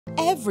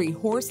Every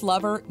horse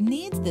lover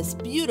needs this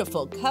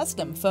beautiful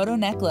custom photo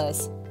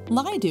necklace.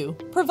 Lido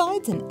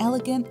provides an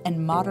elegant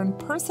and modern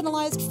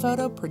personalized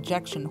photo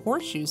projection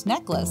horseshoes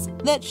necklace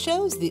that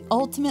shows the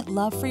ultimate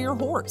love for your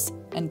horse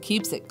and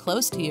keeps it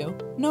close to you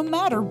no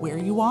matter where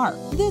you are.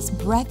 This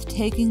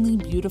breathtakingly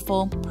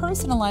beautiful,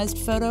 personalized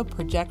photo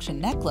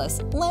projection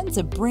necklace lends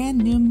a brand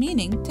new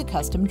meaning to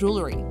custom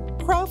jewelry.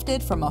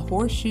 Crafted from a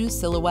horseshoe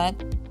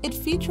silhouette, it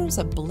features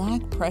a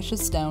black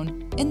precious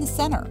stone in the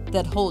center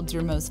that holds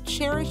your most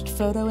cherished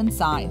photo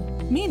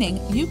inside, meaning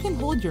you can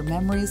hold your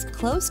memories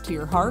close to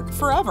your heart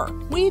forever.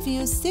 We've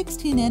used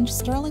 16-inch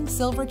sterling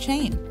silver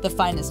chain, the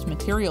finest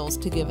materials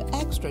to give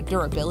extra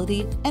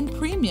durability, and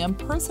premium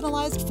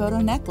personalized photo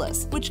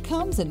necklace, which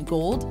comes in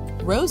gold,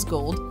 rose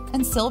gold,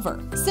 and silver.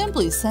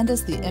 Simply send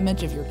us the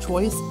image of your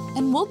choice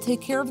and we'll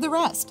take care of the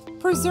rest.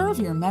 Preserve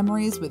your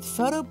memories with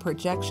photo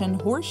projection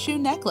horseshoe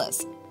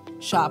necklace.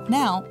 Shop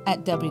now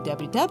at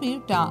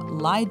www.lido.shop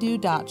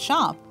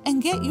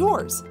and get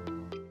yours.